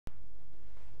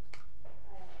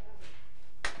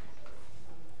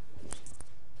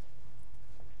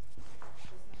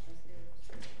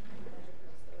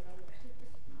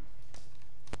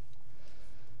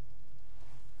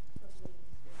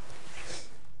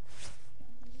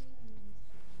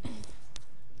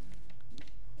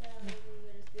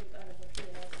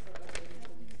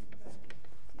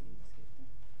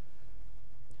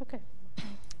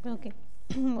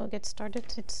we'll get started.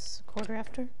 It's 1/4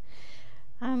 after.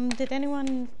 Did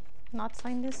anyone not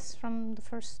sign this from the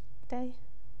first day?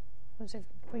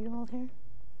 Were you all here?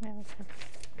 Yeah, okay.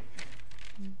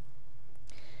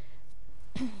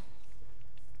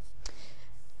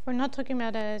 We're not talking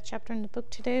about a chapter in the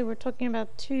book today. We're talking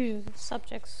about two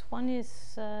subjects. One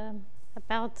is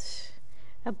about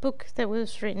a book that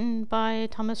was written by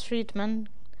Thomas Friedman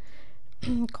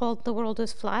called The World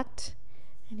is Flat,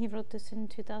 and he wrote this in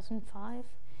 2005.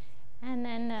 And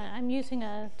then I'm using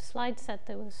a slide set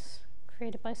that was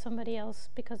created by somebody else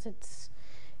because it's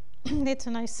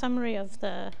a nice summary of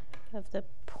the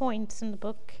points in the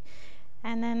book.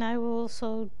 And then I will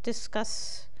also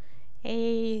discuss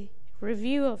a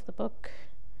review of the book,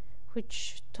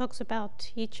 which talks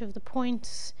about each of the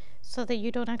points so that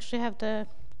you don't actually have to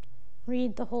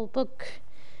read the whole book.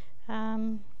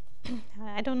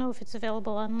 I don't know if it's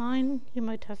available online. You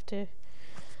might have to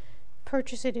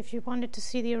purchase it if you wanted to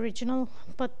see the original,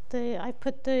 but I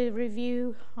put the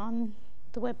review on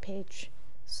the webpage.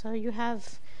 So you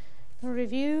have a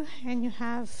review and you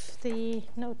have the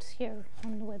notes here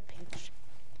on the webpage.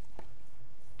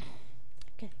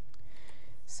 Okay.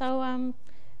 So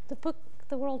the book,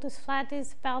 The World is Flat,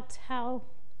 is about how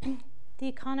the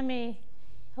economy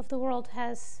of the world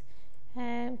is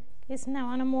now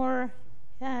on a more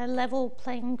level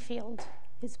playing field.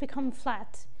 It's become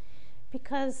flat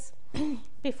because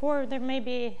before there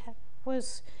maybe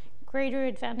was greater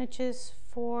advantages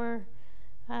for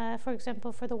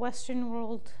example, for the Western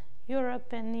world,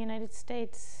 Europe and the United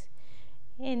States,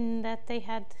 in that they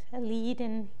had a lead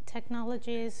in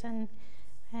technologies and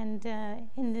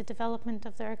in the development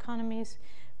of their economies,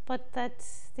 but that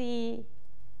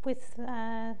with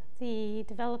the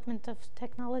development of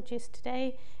technologies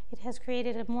today, it has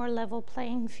created a more level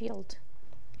playing field.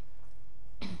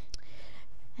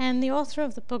 And the author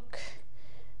of the book,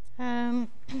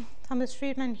 Thomas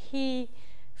Friedman, he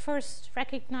first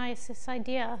recognized this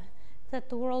idea that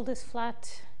the world is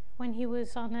flat when he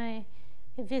was on a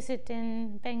visit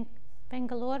in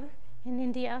Bangalore in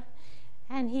India,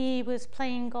 and he was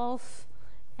playing golf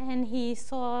and he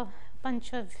saw a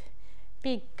bunch of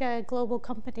big global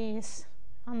companies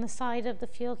on the side of the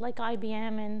field, like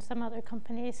IBM and some other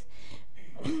companies.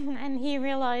 And he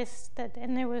realized that,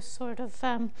 and there was sort of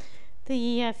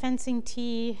the fencing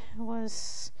tee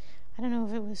was, I don't know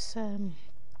if it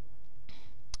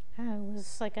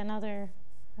was like another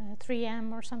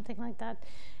 3M or something like that.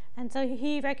 And so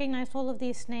he recognized all of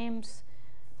these names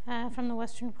from the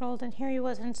Western world, and here he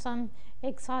was in some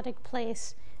exotic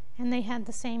place, and they had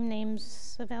the same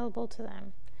names available to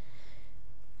them.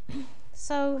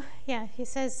 So yeah, he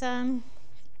says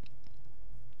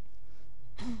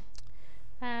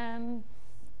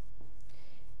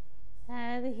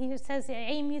he says,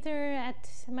 aim either at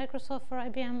Microsoft or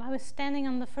IBM. I was standing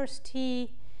on the first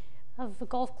tee of a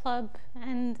golf club,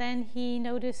 and then he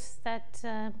noticed that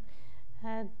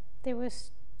there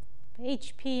was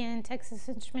HP and Texas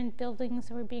Instrument buildings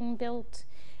that were being built,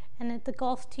 and that the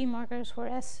golf tee markers were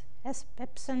S.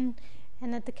 Epson,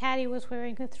 and that the caddy was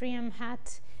wearing a 3M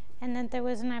hat, and that there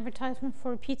was an advertisement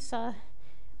for pizza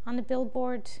on the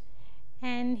billboard,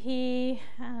 and he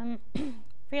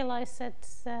realized that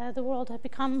the world had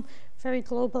become very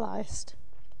globalized.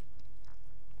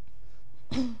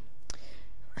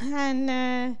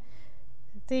 And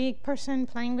the person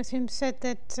playing with him said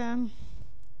that,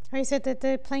 he said that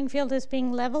the playing field is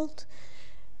being leveled.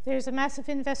 There's a massive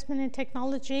investment in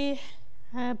technology,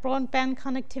 broadband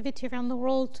connectivity around the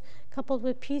world, coupled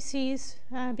with PCs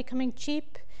becoming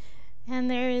cheap, and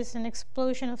there is an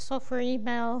explosion of software,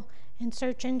 email, and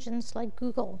search engines like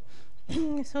Google.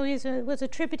 So he was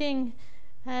attributing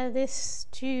this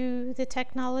to the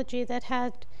technology that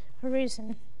had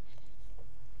arisen.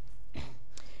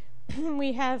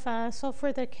 We have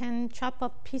software that can chop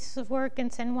up pieces of work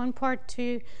and send one part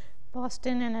to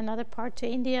Boston and another part to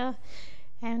India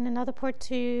and another part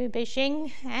to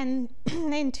Beijing. And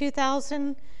in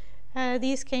 2000,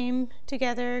 these came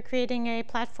together, creating a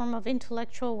platform of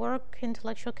intellectual work,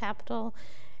 intellectual capital,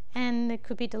 and it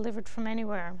could be delivered from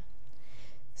anywhere.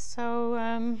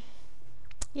 So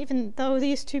even though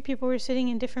these two people were sitting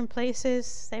in different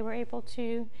places, they were able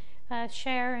to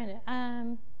share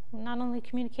not only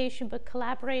communication, but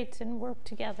collaborate and work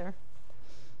together.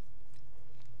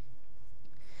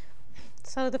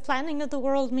 So the flattening of the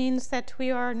world means that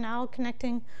we are now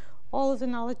connecting all of the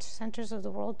knowledge centers of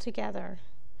the world together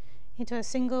into a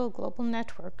single global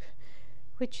network,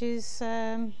 which is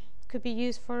could be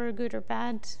used for good or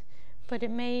bad, but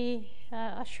it may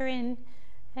usher in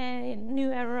a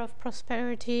new era of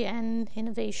prosperity and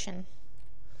innovation.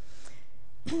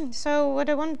 So what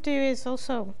I want to do is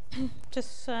also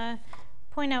just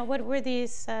point out what were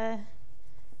these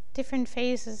different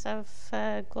phases of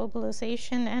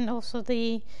globalization, and also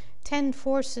the 10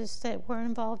 forces that were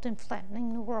involved in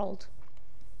flattening the world.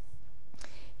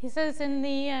 He says in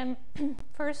the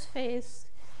first phase,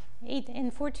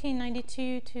 in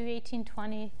 1492 to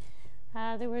 1820,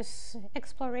 there was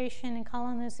exploration and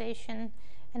colonization,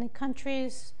 and the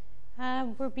countries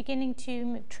were beginning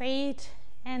to trade,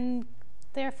 and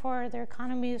therefore their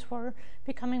economies were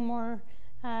becoming more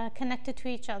connected to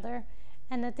each other,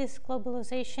 and that this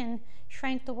globalization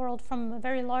shrank the world from a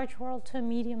very large world to a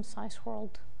medium-sized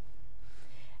world.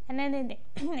 And then in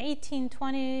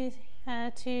 1820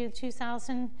 to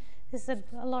 2000, this is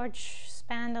a large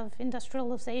span of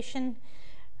industrialization.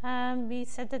 We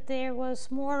said that there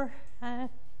was more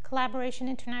collaboration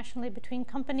internationally between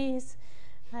companies.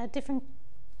 Different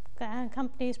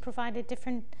companies provided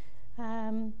different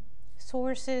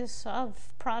sources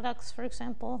of products, for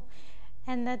example,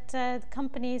 and that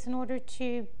companies, in order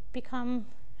to become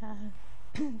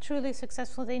truly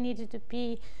successful, they needed to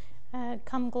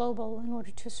become global in order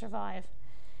to survive.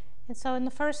 And so in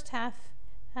the first half,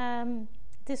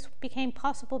 this became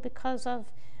possible because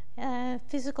of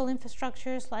physical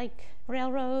infrastructures like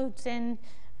railroads and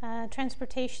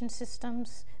transportation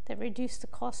systems that reduced the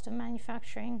cost of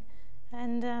manufacturing.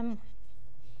 And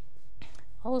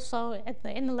also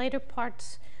in the later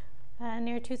parts,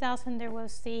 near 2000, there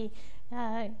was the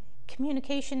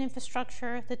communication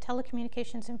infrastructure, the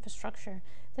telecommunications infrastructure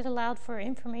that allowed for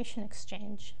information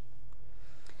exchange.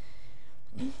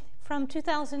 From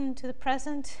 2000 to the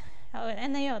present,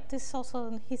 this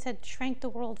also, he said, shrank the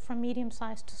world from medium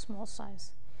size to small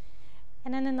size.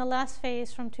 And then in the last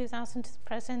phase, from 2000 to the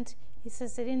present, he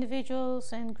says that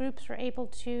individuals and groups were able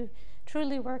to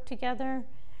truly work together,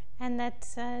 and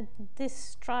that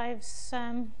this drives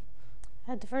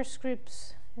diverse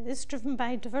groups. This is driven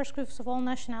by diverse groups of all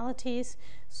nationalities,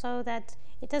 so that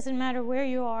it doesn't matter where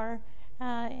you are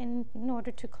in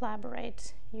order to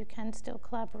collaborate, you can still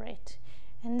collaborate.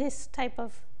 And this type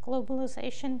of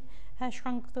globalization has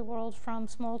shrunk the world from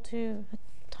small to a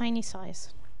tiny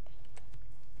size.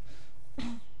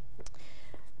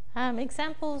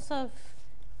 Examples of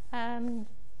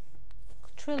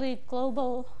truly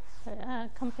global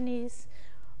companies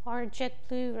are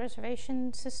JetBlue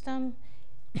reservation system.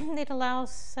 It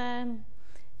allows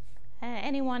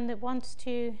anyone that wants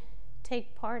to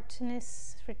take part in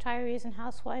this, retirees and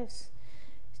housewives,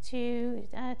 to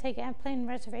take airplane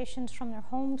reservations from their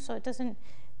home, so it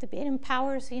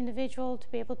empowers the individual to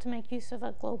be able to make use of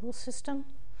a global system.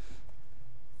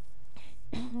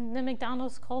 The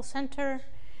McDonald's call center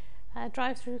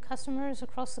drive-through customers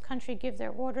across the country give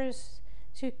their orders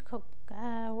to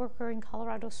a worker in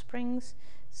Colorado Springs.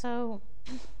 So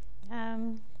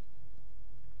I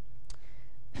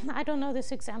don't know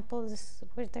this example,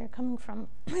 where they're coming from.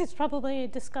 It's probably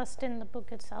discussed in the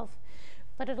book itself,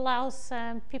 but it allows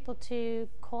people to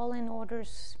call in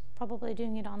orders, probably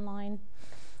doing it online.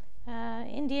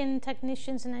 Indian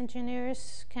technicians and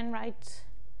engineers can write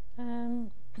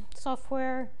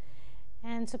software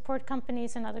and support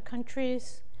companies in other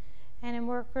countries, and then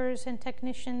workers and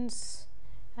technicians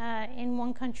in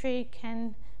one country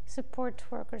can support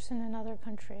workers in another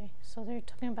country. So they're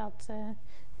talking about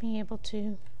being able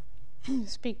to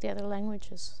speak the other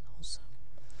languages also.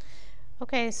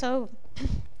 Okay, so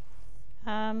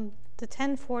the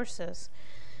 10 forces.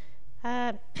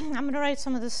 I'm going to write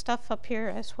some of this stuff up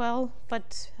here as well,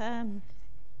 but the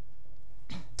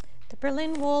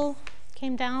Berlin Wall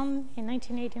came down in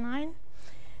 1989,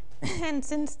 and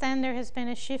since then there has been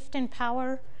a shift in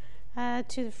power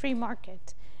to the free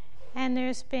market, and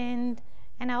there's been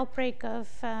an outbreak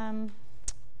of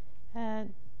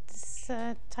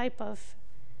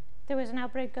there was an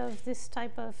outbreak of this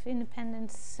type of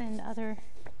independence in other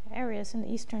areas in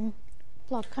the Eastern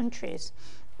Bloc countries.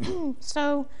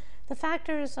 So the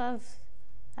factors of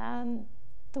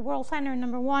the world flattener,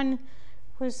 number one,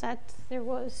 was that there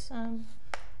was an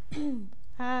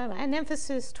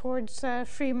emphasis towards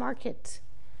free market.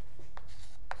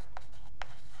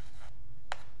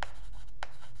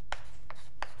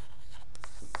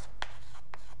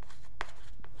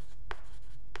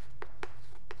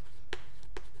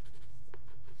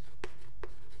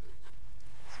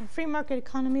 So free market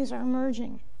economies are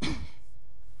emerging.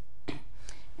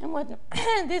 And what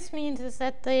this means is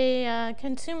that the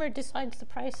consumer decides the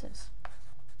prices.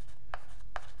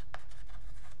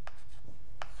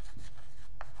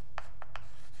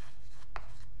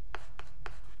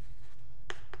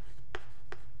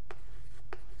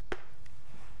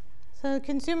 So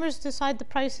consumers decide the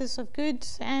prices of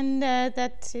goods, and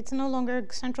that it's no longer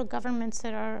central governments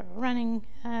that are running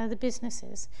the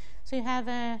businesses. So you have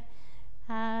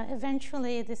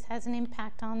eventually this has an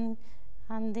impact on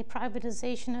the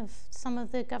privatization of some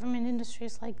of the government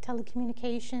industries like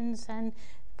telecommunications and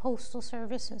postal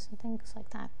services and things like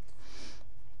that.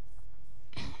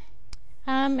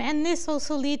 And this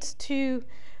also leads to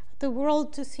the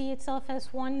world to see itself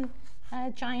as one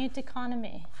giant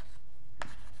economy.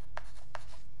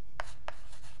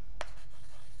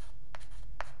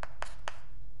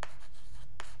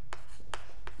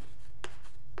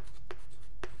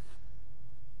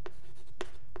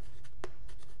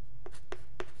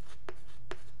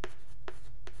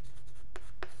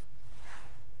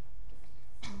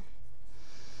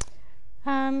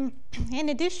 In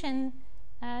addition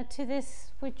to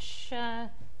this, which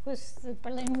was the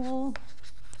Berlin Wall,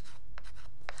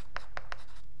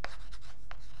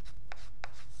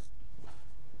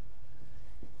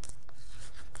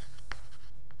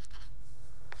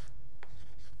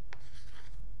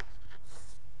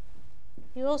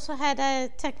 you also had a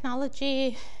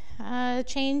technology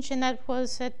change, and that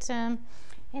was at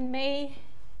in May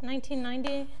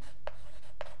 1990.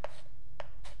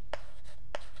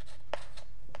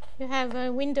 You have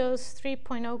Windows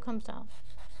 3.0 comes out.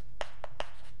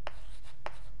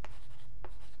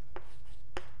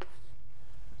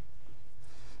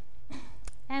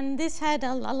 And this had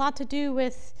a lot to do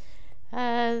with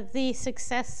the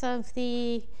success of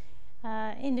the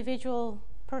individual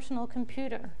personal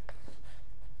computer.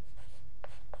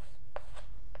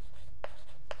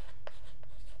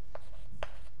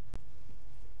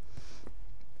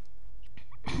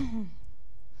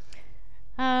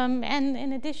 And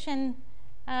in addition,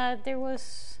 there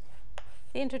was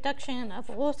the introduction of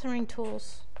authoring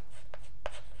tools.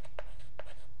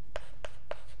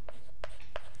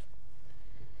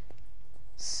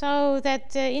 So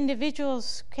that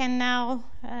individuals can now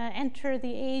enter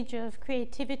the age of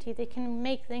creativity. They can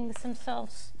make things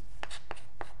themselves.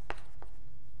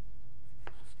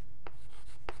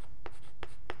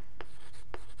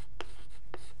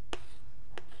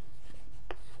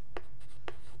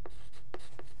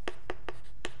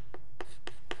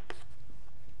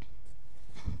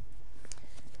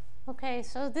 Okay,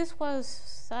 so this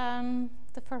was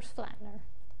the first flattener.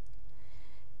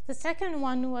 The second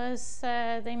one was,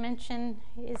 they mentioned,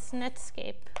 is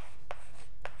Netscape.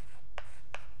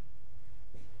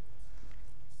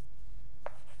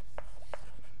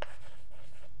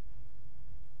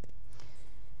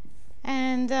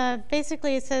 And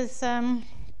basically it says,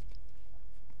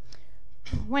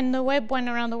 when the web went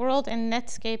around the world and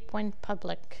Netscape went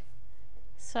public.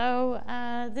 So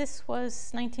this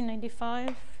was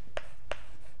 1995.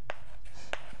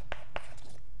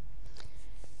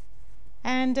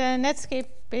 And Netscape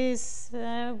is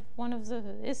the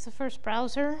first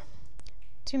browser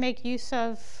to make use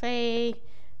of a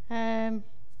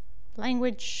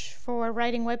language for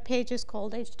writing web pages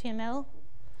called HTML.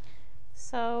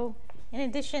 So in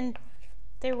addition,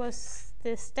 there was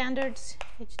the standards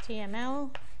HTML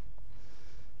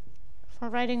for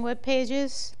writing web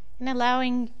pages and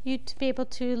allowing you to be able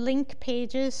to link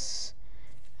pages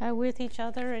with each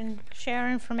other and share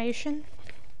information.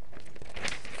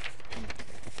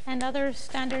 And other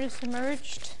standards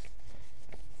emerged,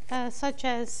 such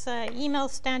as email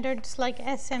standards like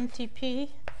SMTP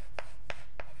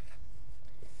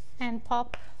and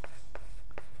POP.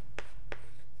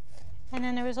 And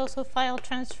then there was also file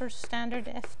transfer standard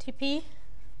FTP,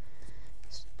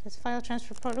 that's file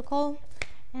transfer protocol,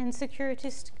 and security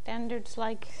standards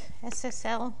like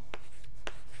SSL.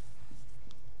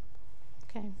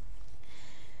 Okay.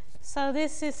 So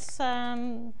this is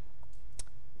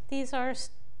these are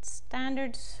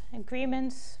standards,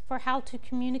 agreements for how to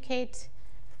communicate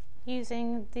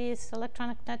using these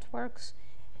electronic networks,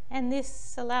 and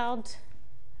this allowed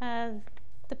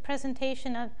the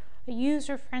presentation of a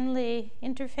user-friendly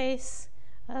interface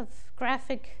of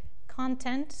graphic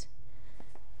content.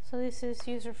 So this is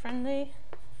user-friendly.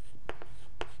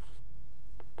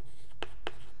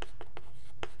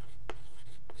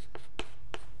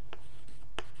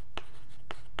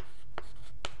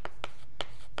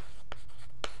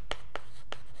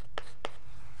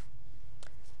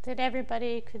 That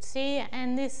everybody could see,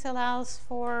 and this allows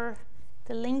for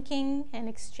the linking and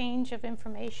exchange of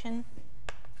information.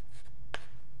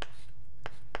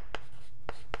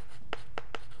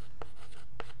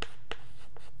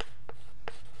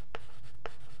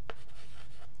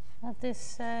 Of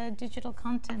this digital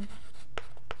content.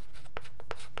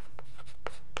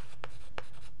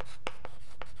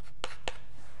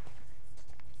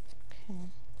 Okay.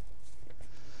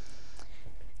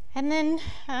 And then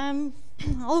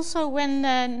also when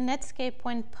Netscape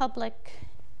went public,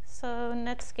 so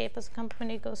Netscape as a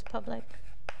company goes public,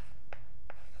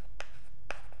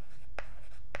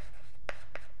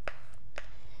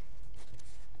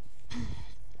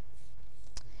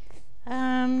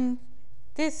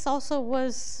 this also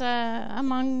was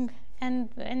among, and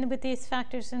with these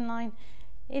factors in line,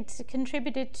 it's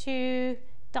contributed to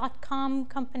 .com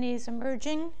companies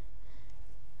emerging.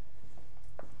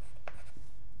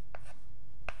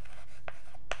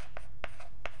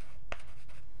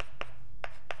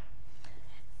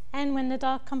 And when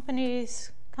the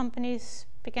companies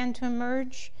began to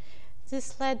emerge,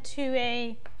 this led to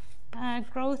a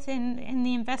growth in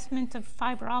the investment of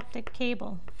fiber optic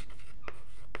cable.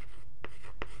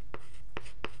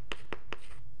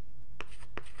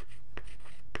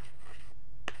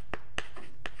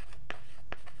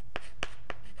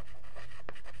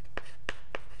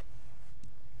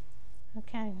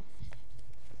 Okay.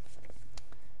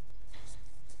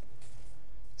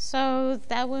 So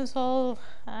that was all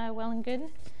well and good.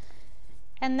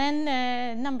 And then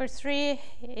number 3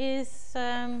 is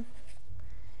the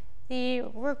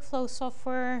workflow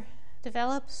software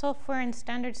and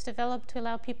standards developed to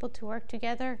allow people to work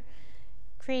together,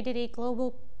 created a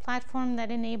global platform that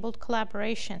enabled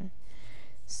collaboration.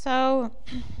 So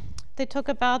they talk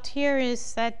about here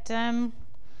is that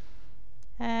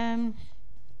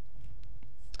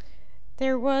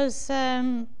there was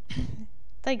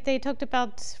like they talked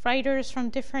about writers from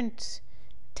different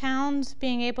towns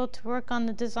being able to work on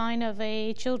the design of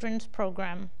a children's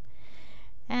program.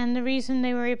 And the reason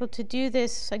they were able to do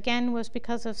this, again, was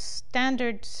because of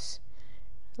standards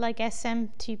like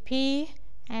SMTP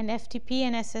and FTP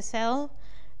and SSL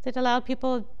that allowed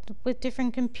people with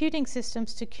different computing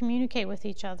systems to communicate with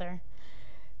each other.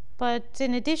 But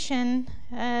in addition,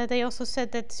 they also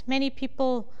said that many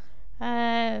people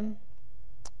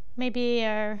maybe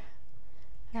are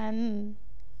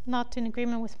not in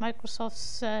agreement with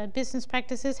Microsoft's business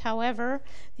practices. However,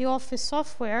 the Office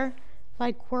software,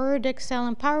 like Word, Excel,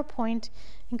 and PowerPoint,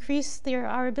 increase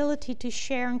our ability to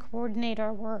share and coordinate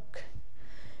our work.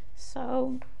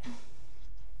 So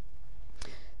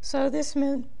this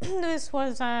was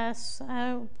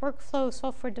workflow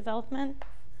software development.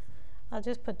 I'll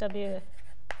just put WSD,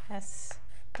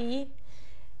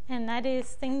 and that is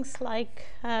things like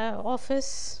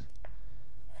Office,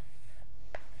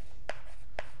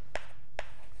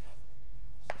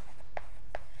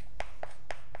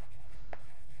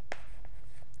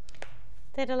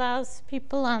 that allows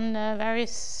people on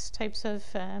various types of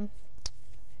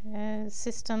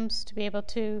systems to be able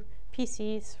to,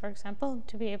 PCs for example,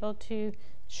 to be able to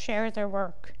share their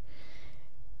work.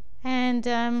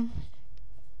 And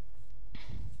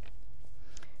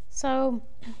so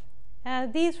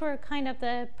these were kind of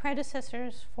the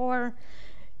predecessors for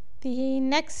the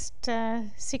next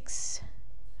 6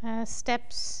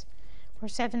 steps or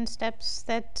 7 steps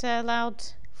that allowed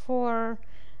for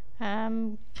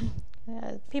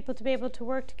people to be able to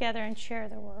work together and share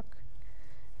their work.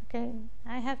 Okay,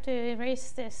 I have to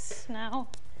erase this now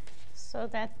so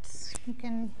that you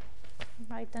can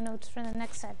write the notes for the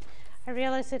next set. I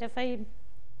realize that if I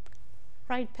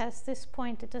write past this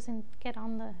point, it doesn't get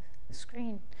on the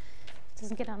screen. It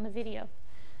doesn't get on the video.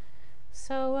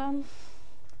 So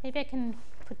maybe I can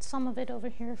put some of it over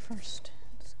here first.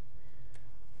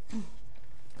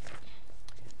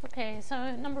 Okay,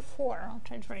 so number 4. I'll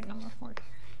try to write number 4.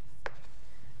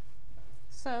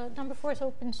 So number 4 is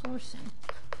open sourcing.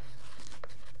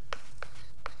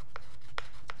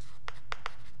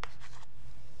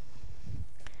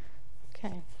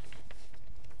 Okay.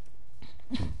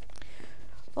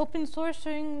 Open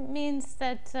sourcing means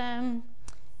that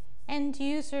end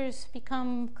users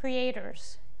become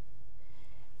creators.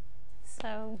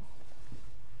 So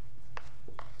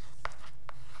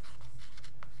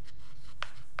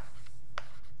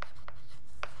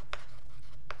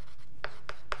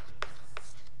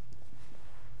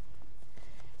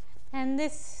and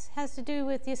this has to do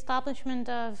with the establishment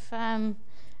of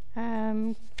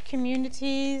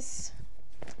communities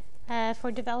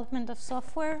for development of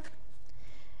software,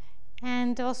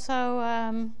 and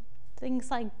also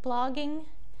things like blogging.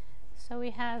 So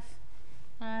we have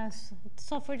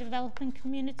software development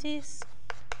communities.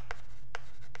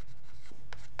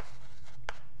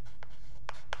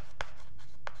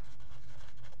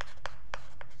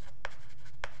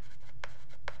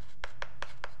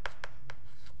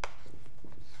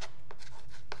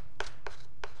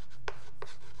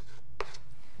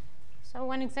 So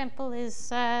one example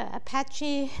is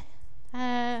Apache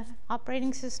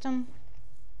operating system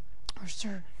or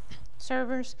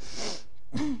servers.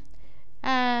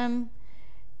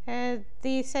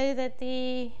 they say that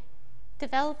the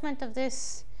development of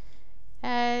this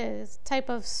type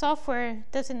of software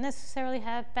doesn't necessarily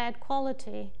have bad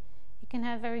quality. It can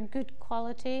have very good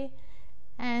quality,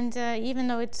 and even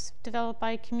though it's developed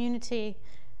by a community,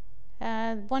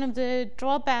 one of the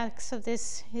drawbacks of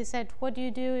this is that what do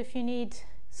you do if you need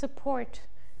support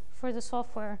for the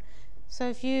software? So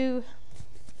if you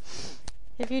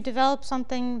develop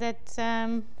something that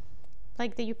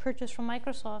like that you purchase from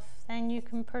Microsoft, then you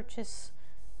can purchase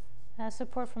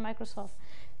support from Microsoft.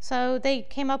 So they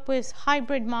came up with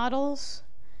hybrid models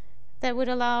that would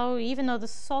allow, even though the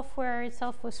software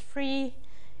itself was free,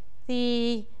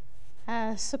 the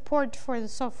support for the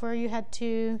software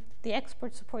the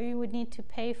expert support you would need to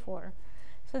pay for.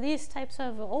 So these types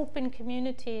of open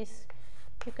communities,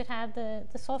 you could have the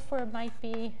software might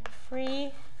be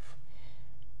free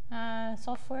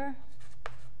software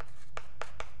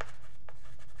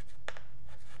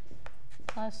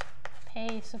plus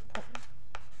pay support.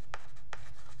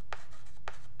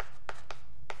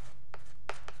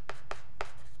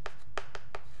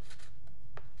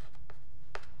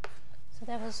 So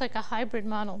that was like a hybrid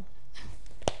model.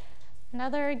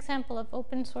 Another example of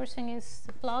open sourcing is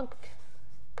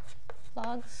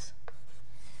blogs.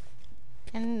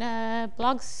 And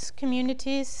blogs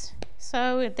communities.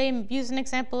 So they use an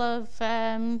example of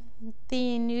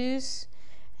the news,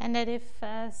 and that if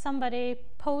somebody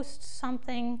posts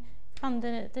something from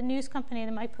the news company,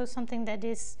 they might post something that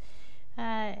is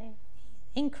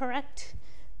incorrect,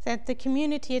 that the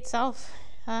community itself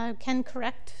can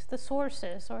correct the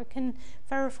sources or can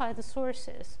verify the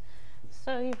sources.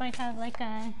 So you might have like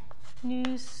a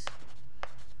news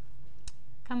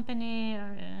company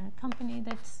or a company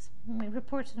that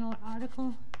reports an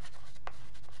article,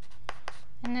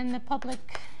 and then the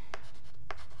public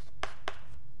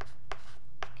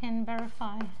can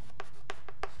verify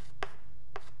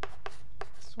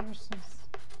sources.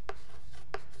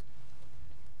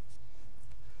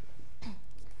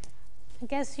 I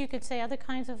guess you could say other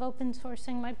kinds of open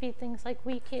sourcing might be things like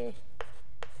wiki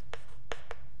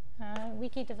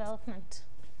development.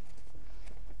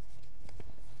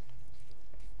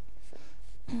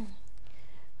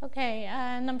 Okay,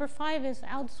 number 5 is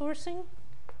outsourcing.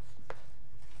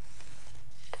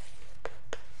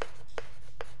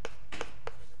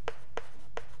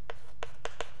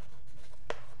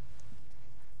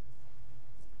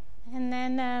 And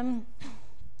then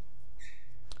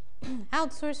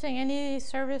outsourcing any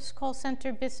service, call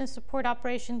center, business support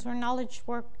operations, or knowledge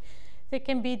work that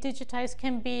can be digitized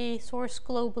can be sourced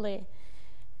globally.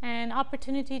 And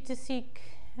opportunity to seek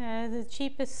the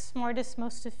cheapest, smartest,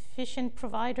 most efficient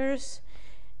providers,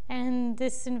 and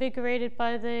this invigorated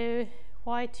by the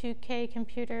Y2K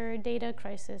computer data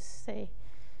crisis. They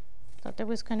thought there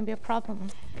was going to be a problem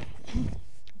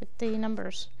with the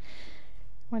numbers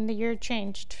when the year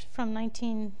changed from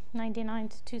 1999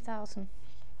 to 2000.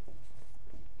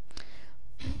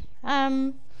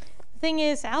 The thing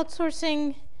is,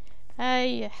 outsourcing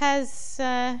is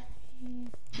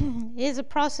a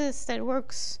process that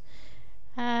works.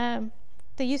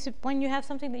 When you have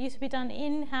something that used to be done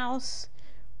in-house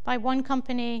by one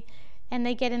company, and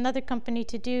they get another company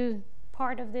to do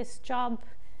part of this job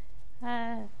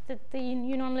that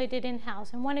you normally did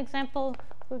in-house. And one example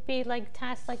would be like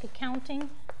tasks like accounting.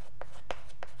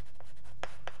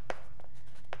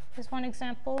 There's one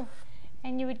example.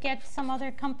 And you would get some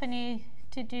other company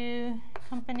to do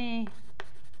company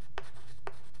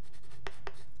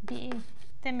B.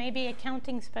 There may be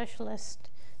accounting specialist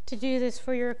to do this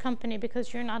for your company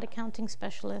because you're not accounting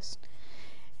specialist.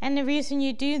 And the reason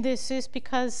you do this is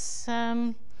because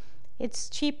it's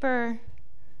cheaper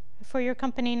for your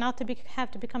company not to have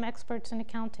to become experts in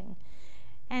accounting.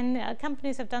 And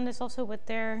companies have done this also with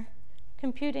their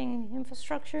computing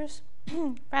infrastructures.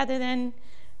 Rather than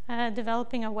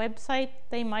developing a website,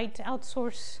 they might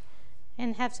outsource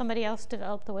and have somebody else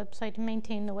develop the website and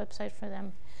maintain the website for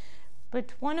them.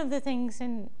 But one of the things,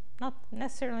 not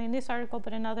necessarily in this article,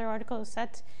 but in other articles,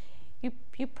 that your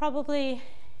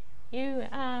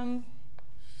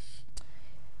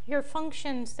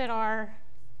functions that are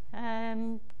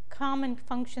common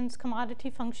functions, commodity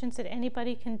functions that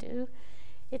anybody can do,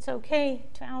 it's okay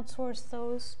to outsource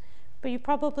those, but you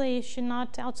probably should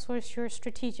not outsource your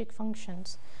strategic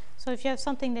functions. So if you have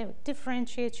something that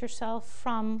differentiates yourself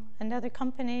from another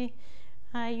company,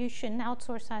 you shouldn't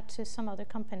outsource that to some other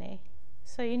company.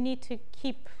 So you need to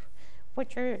keep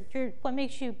what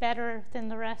makes you better than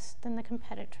the rest, than the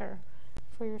competitor,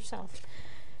 for yourself.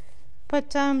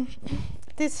 But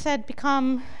this had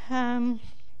become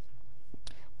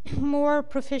more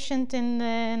proficient in the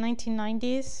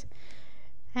 1990s,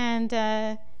 and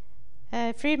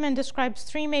Friedman describes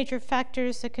three major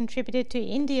factors that contributed to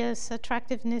India's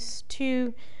attractiveness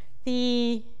to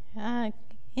the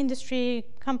industry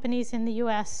companies in the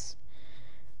US,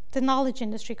 the knowledge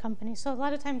industry companies. So a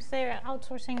lot of times they're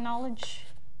outsourcing knowledge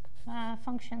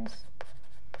functions.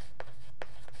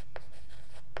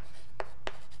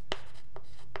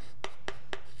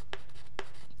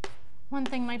 One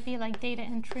thing might be like data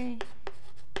entry,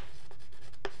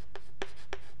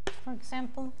 for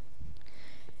example.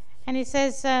 And he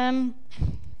says, in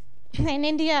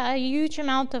India, a huge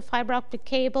amount of fiber optic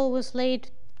cable was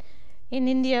laid in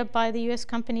India by the US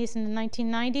companies in the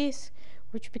 1990s,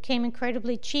 which became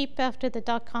incredibly cheap after the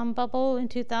dot-com bubble in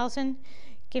 2000,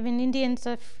 giving Indians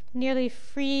a nearly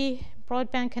free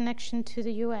broadband connection to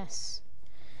the US.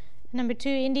 Number two,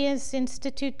 India's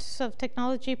institutes of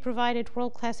technology provided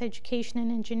world-class education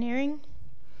in engineering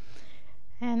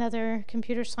and other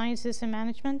computer sciences and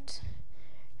management.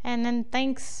 And then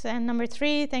number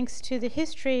three, thanks to the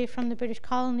history from the British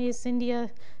colonies,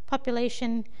 India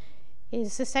population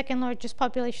is the second largest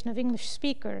population of English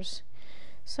speakers.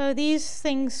 So these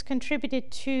things contributed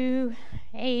to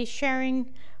a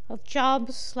sharing of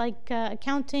jobs like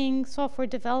accounting, software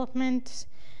development,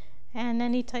 and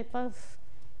any type of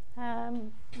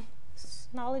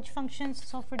knowledge functions,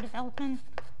 software development.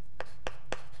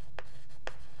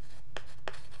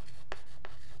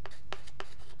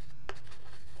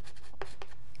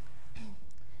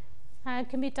 It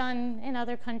can be done in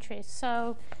other countries.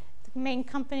 So the main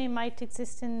company might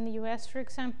exist in the US, for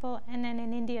example, and then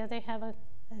in India they have a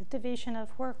division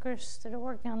of workers that are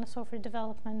working on the software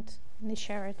development, and they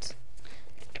share it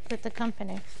with the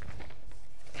company.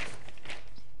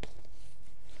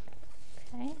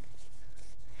 Okay.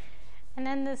 And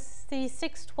then the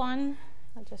sixth one,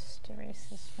 I'll just erase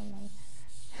this for a moment.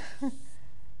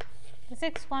 The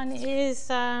sixth one is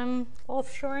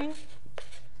offshoring.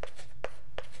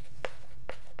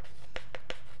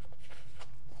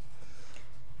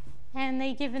 And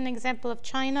they give an example of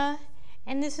China.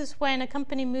 And this is when a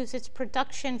company moves its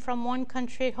production from one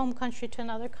country, home country, to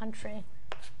another country.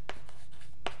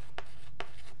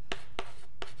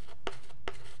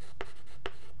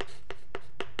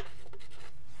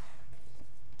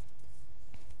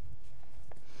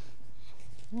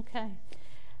 Okay.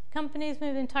 Companies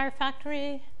move entire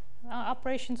factory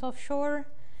operations offshore.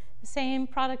 The same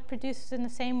product produced in the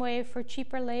same way for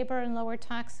cheaper labor and lower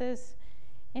taxes,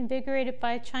 invigorated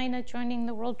by China joining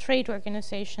the World Trade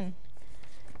Organization.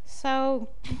 So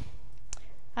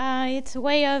it's a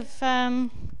way of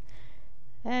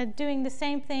doing the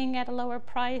same thing at a lower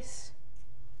price.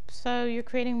 So you're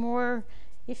creating more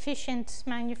efficient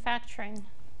manufacturing.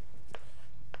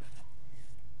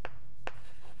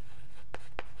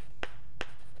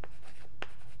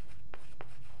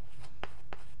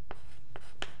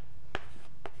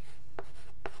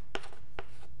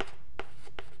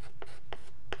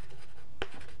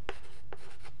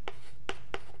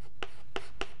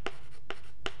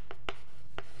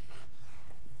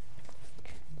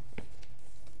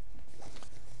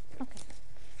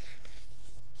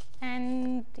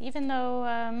 Even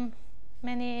though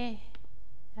many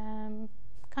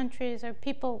countries or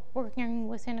people working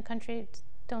within a country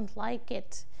don't like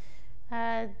it,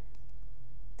 the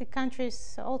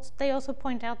countries also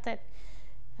point out that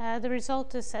the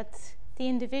result is that the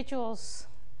individuals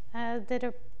that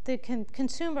are the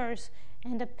consumers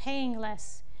end up paying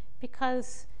less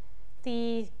because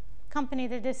the company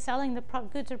that is selling the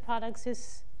goods or products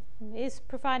is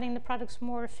providing the products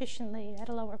more efficiently at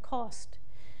a lower cost.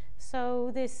 So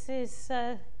this is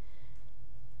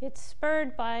it's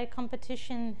spurred by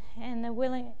competition and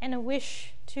a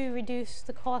wish to reduce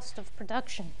the cost of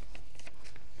production.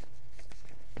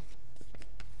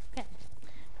 Okay,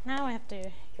 now I have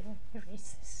to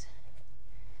erase this.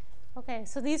 Okay,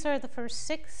 so these are the first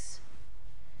six.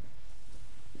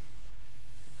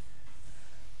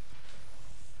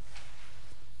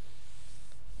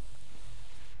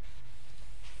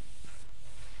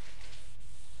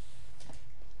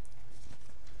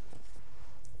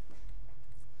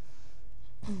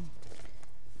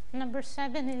 Number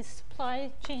 7 is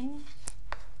supply chain.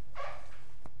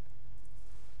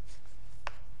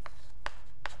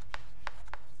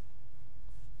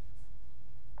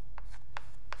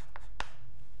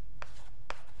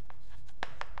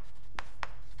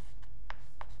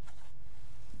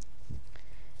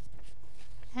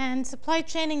 And supply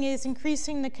chaining is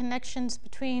increasing the connections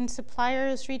between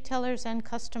suppliers, retailers, and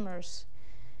customers.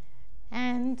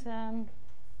 And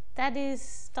that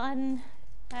is done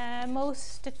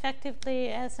most effectively,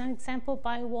 as an example,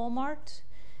 by Walmart.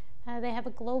 They have a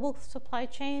global supply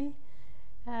chain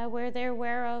where they're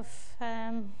aware of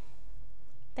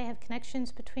they have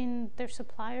connections between their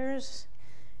suppliers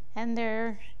and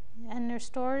their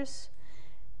stores,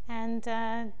 and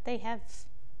they have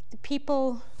the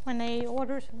people, when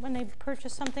they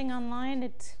purchase something online,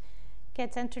 it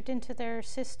gets entered into their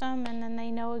system, and then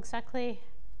they know exactly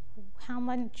how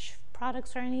much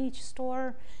products are in each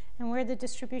store and where the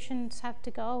distributions have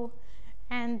to go,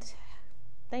 and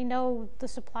they know the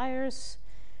suppliers,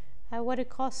 what it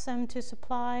costs them to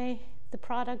supply the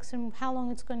products and how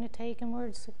long it's going to take and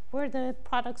where the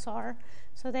products are.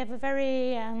 So they have a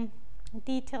very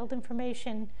detailed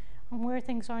information on where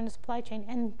things are in the supply chain.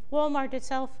 And Walmart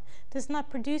itself does not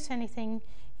produce anything.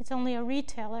 It's only a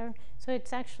retailer. So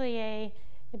it's actually a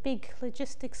big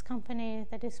logistics company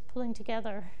that is pulling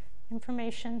together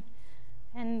information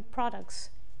and products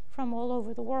from all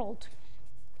over the world.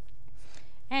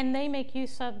 And they make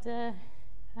use of the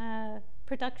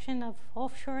production of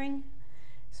offshoring.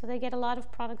 So they get a lot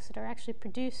of products that are actually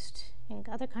produced in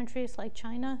other countries like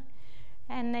China,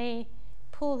 and they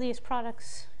pull these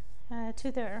products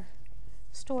to their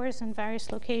stores in various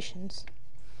locations.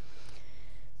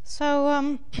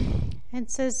 So it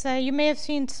says, you may have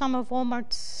seen some of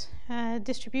Walmart's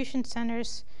distribution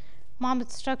centers,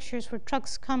 mammoth structures where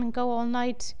trucks come and go all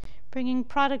night, bringing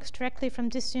products directly from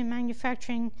distant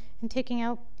manufacturing and taking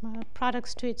out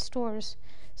products to its stores.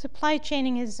 Supply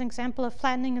chaining is an example of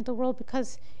flattening of the world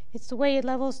because it's the way it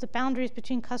levels the boundaries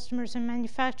between customers and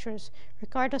manufacturers,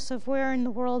 regardless of where in the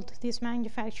world these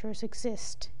manufacturers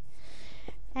exist.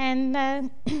 And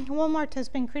Walmart has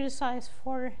been criticized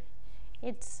for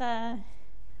its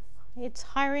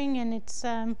hiring and its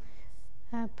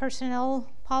personnel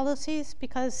policies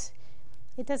because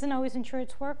it doesn't always insure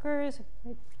its workers.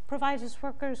 It provides its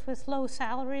workers with low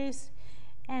salaries,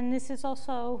 and this is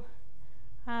also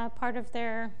part of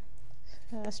their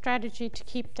strategy to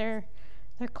keep their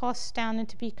costs down and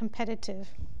to be competitive.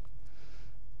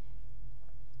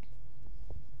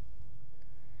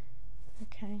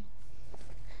 Okay.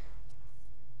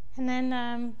 And then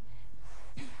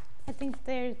I think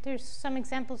there's some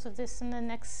examples of this in the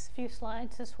next few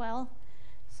slides as well.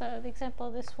 So the example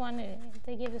of this one,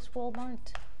 they give us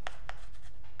Walmart.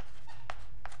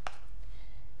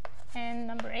 And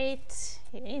number 8,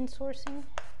 insourcing.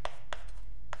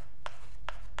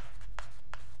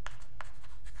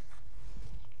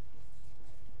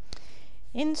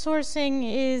 Insourcing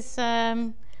is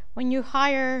when you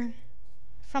hire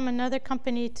from another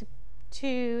company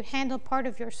to handle part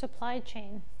of your supply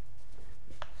chain.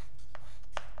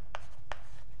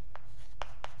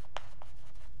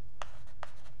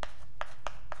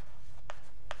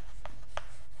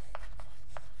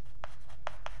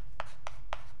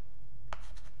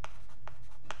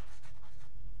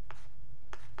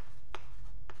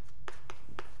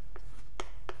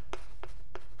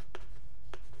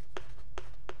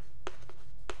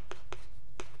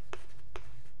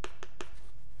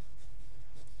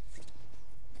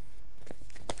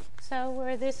 So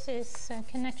where this is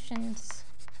connections.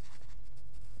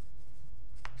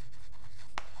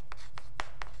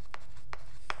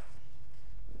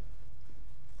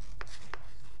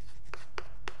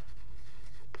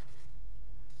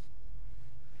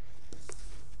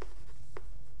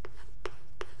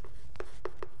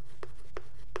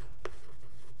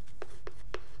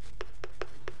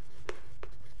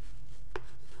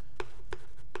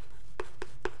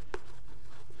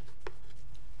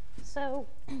 So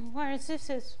whereas this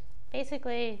is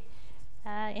basically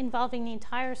involving the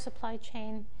entire supply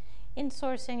chain,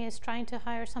 insourcing is trying to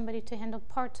hire somebody to handle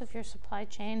parts of your supply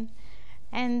chain.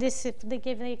 And this, they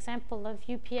give the example of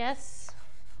UPS,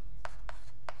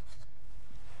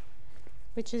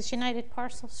 which is United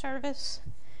Parcel Service.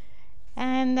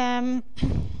 And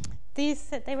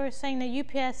they were saying that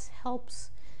UPS helps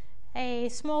a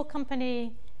small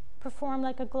company perform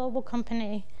like a global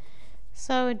company.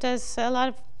 So it does a lot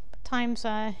of times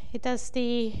it does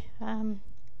the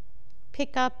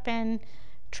pickup and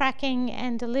tracking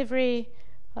and delivery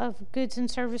of goods and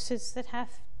services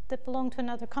that belong to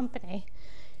another company.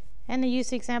 And they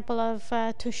use the example of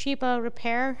Toshiba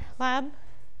Repair Lab.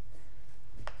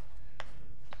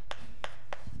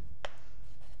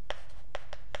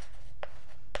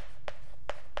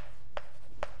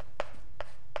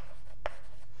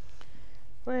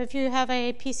 Where if you have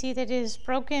a PC that is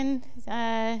broken,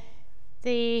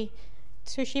 the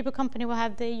Toshiba company will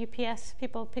have the UPS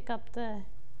people pick up the,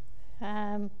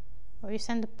 or you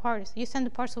send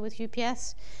the parcel with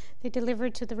UPS, they deliver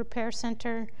it to the repair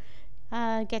center,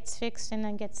 gets fixed, and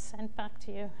then gets sent back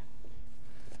to you.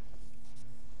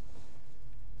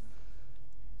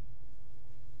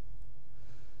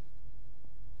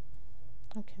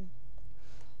 Okay.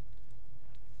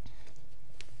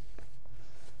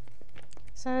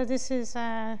 So this is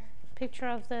a picture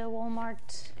of the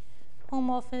Walmart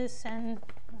home office and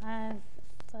a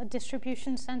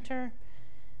distribution center.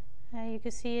 You can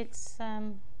see it's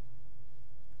high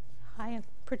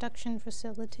production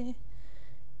facility,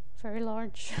 very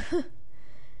large.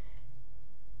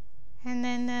 And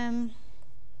then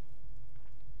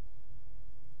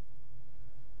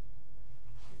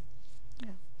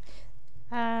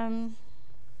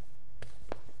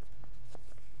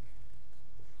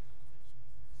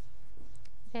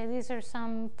okay, these are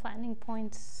some planning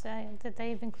points that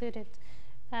they've included.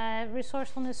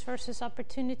 Resourcefulness versus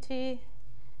opportunity.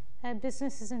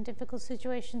 Businesses in difficult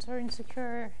situations or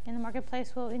insecure in the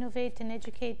marketplace will innovate and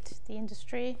educate the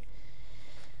industry.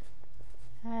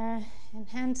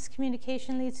 Enhanced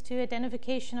communication leads to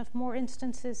identification of more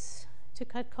instances to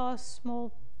cut costs,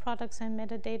 small products and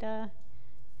metadata,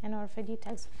 and RFID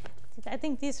tags. I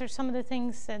think these are some of the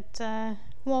things that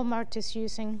Walmart is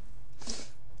using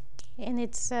in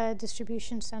its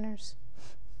distribution centers.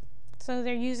 So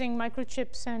they're using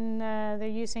microchips and they're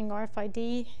using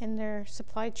RFID in their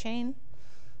supply chain,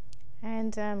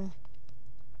 and they're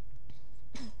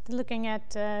looking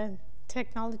at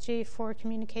technology for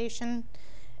communication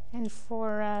and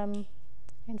for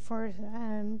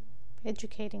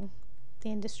educating the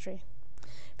industry.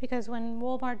 Because when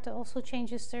Walmart also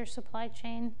changes their supply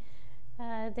chain,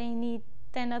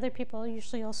 then other people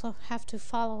usually also have to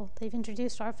follow. They've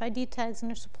introduced RFID tags in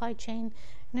their supply chain,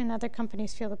 and then other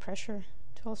companies feel the pressure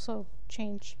to also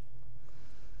change.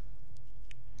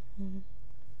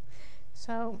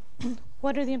 So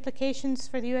what are the implications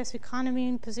for the U.S. economy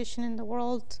and position in the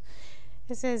world?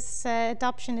 It says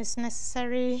adoption is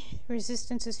necessary,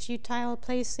 resistance is futile,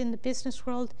 place in the business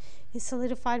world is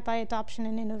solidified by adoption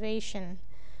and innovation.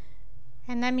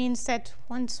 And that means that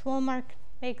once Walmart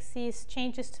makes these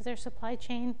changes to their supply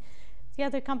chain, the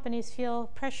other companies feel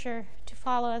pressure to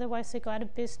follow, otherwise they go out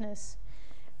of business.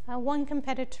 One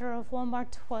competitor of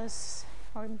Walmart was,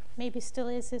 or maybe still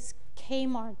is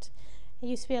Kmart. It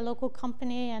used to be a local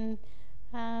company, and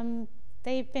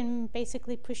they've been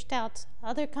basically pushed out.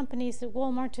 Other companies that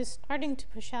Walmart is starting to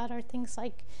push out are things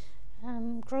like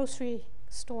grocery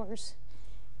stores.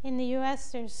 In the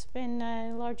US, there's been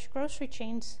large grocery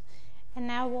chains, and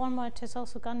now Walmart has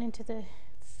also gone into the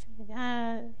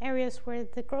areas where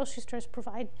the grocery stores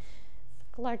provide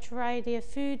a large variety of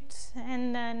foods,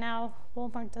 and now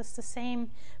Walmart does the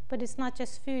same, but it's not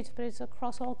just foods, but it's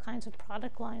across all kinds of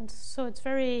product lines. So it's a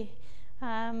very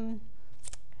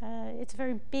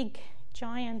big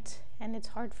giant, and it's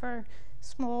hard for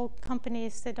small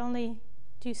companies that only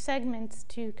do segments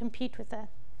to compete with that.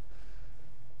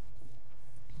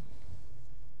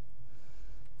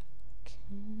 Okay.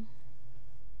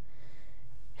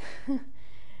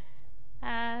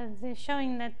 They're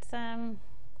showing that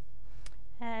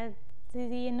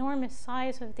the enormous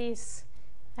size of these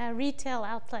retail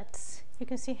outlets. You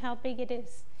can see how big it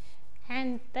is,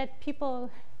 and that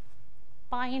people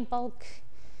buy in bulk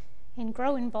and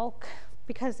grow in bulk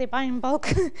because they buy in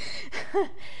bulk.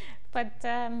 But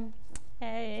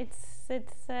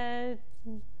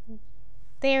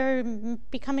they're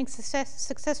becoming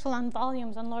successful on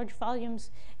volumes, on large volumes,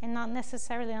 and not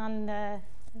necessarily on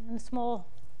small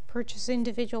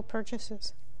individual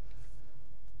purchases.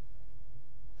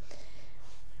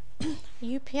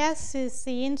 UPS is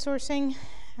the insourcing,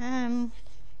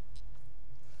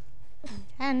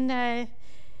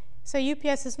 so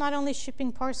UPS is not only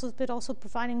shipping parcels but also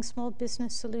providing small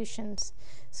business solutions.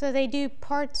 So they do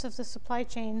parts of the supply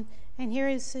chain, and here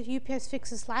is UPS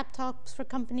fixes laptops for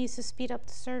companies to speed up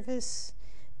the service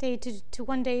to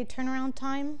 1 day turnaround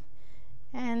time,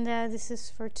 and this is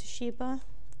for Toshiba.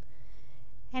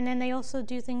 And then they also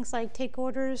do things like take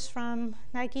orders from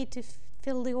Nike to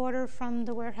fill the order from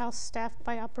the warehouse staffed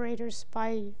by operated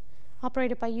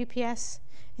by UPS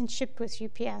and shipped with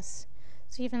UPS.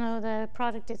 So even though the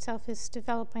product itself is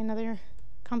developed by another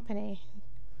company.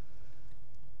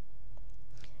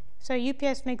 So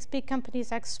UPS makes big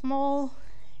companies act small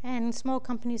and small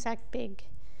companies act big.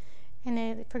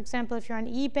 And for example, if you're on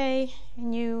eBay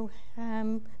and the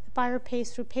buyer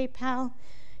pays through PayPal,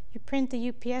 you print the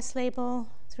UPS label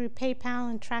through PayPal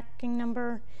and tracking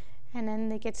number, and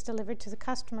then it gets delivered to the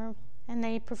customer, and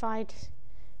they provide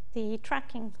the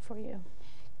tracking for you.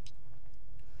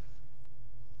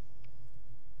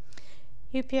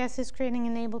 UPS is creating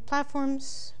enabled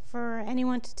platforms for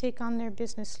anyone to take on their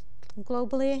business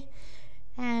globally,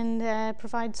 and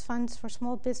provides funds for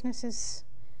small businesses,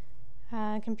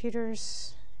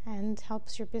 computers, and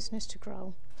helps your business to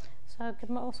grow. So it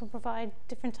can also provide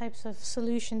different types of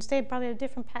solutions. They probably have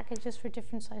different packages for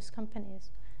different size companies.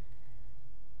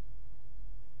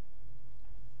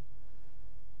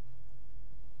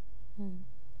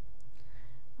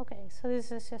 so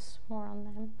this is just more on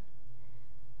them.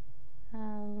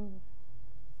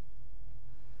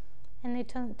 And they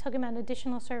talk about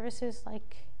additional services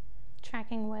like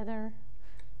tracking weather.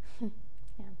 Yeah,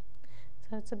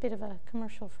 so it's a bit of a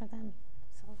commercial for them.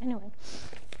 So anyway.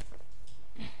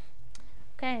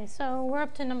 Okay, so we're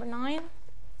up to number 9.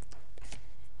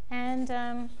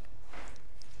 And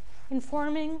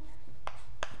informing.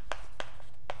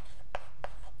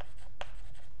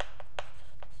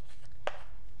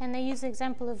 And they use the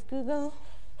example of Google.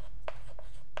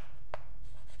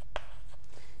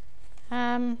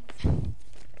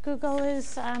 Google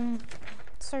is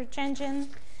search engine,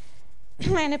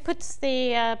 and it puts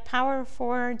the power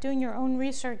for doing your own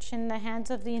research in the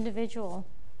hands of the individual.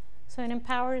 So it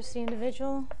empowers the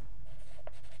individual.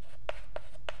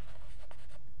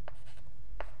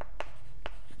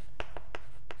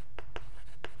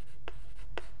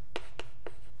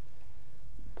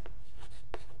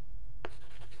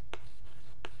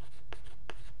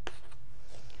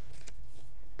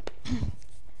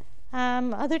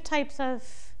 Other types of,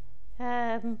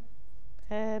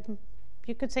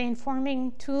 you could say,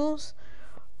 informing tools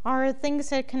are things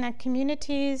that connect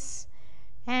communities,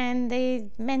 and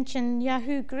they mention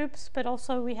Yahoo groups, but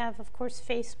also we have, of course,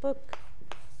 Facebook.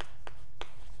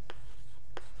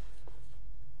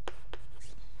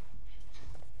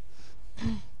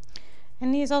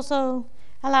 And these also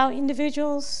allow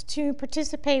individuals to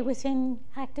participate within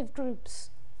active groups.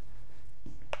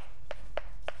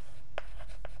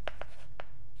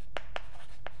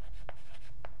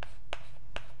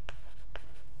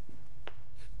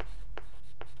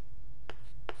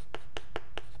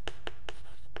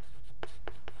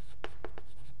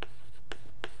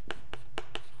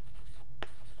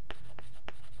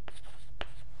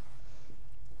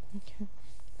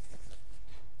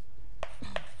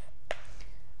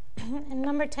 And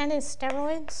number 10 is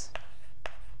steroids.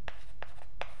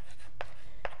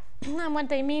 And what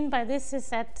they mean by this is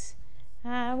that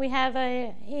we have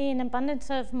an abundance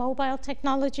of mobile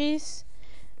technologies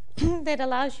that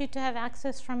allows you to have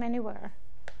access from anywhere.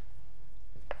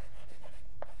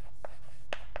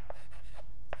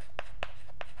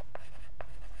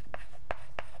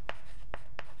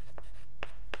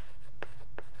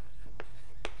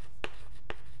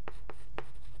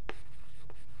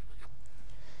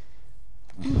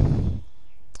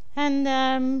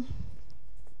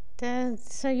 And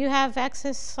so you have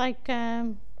access like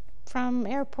from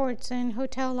airports and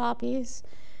hotel lobbies,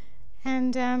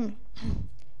 and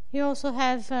you also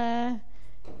have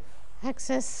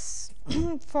access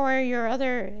for your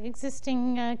other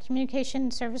existing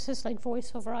communication services like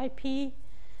voice over IP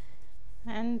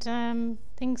and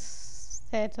things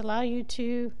that allow you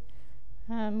to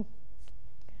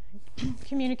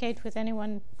communicate with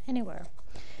anyone anywhere.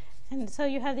 And so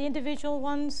you have the individual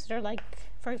ones that are like,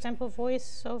 for example,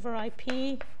 voice over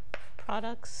IP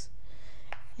products.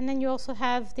 And then you also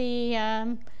have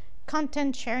the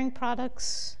content sharing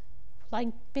products like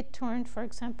BitTorrent, for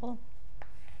example.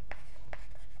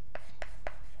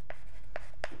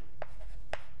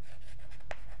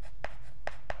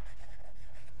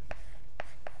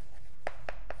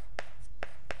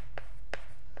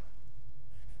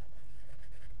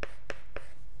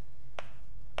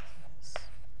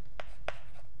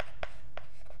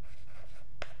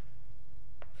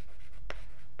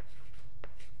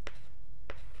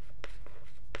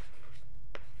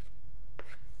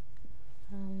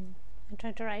 I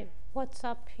tried to write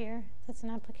WhatsApp here. That's an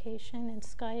application, and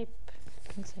Skype,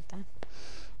 things like that.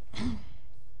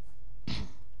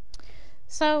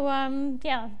 So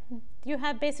yeah, you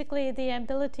have basically the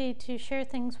ability to share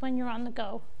things when you're on the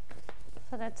go.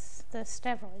 So that's the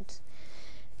steroids.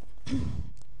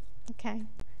 Okay.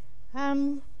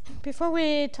 Before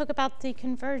we talk about the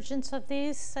convergence of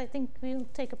these, I think we'll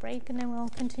take a break and then we'll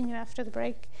continue after the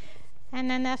break. And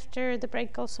then after the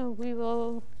break also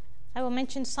I will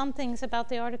mention some things about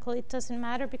the article. It doesn't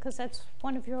matter because that's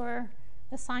one of your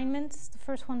assignments, the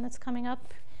first one that's coming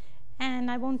up. And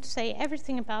I won't say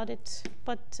everything about it,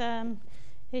 but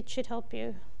it should help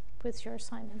you with your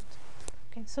assignment.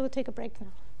 Okay, so we'll take a break now.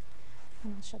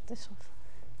 And I'll shut this off.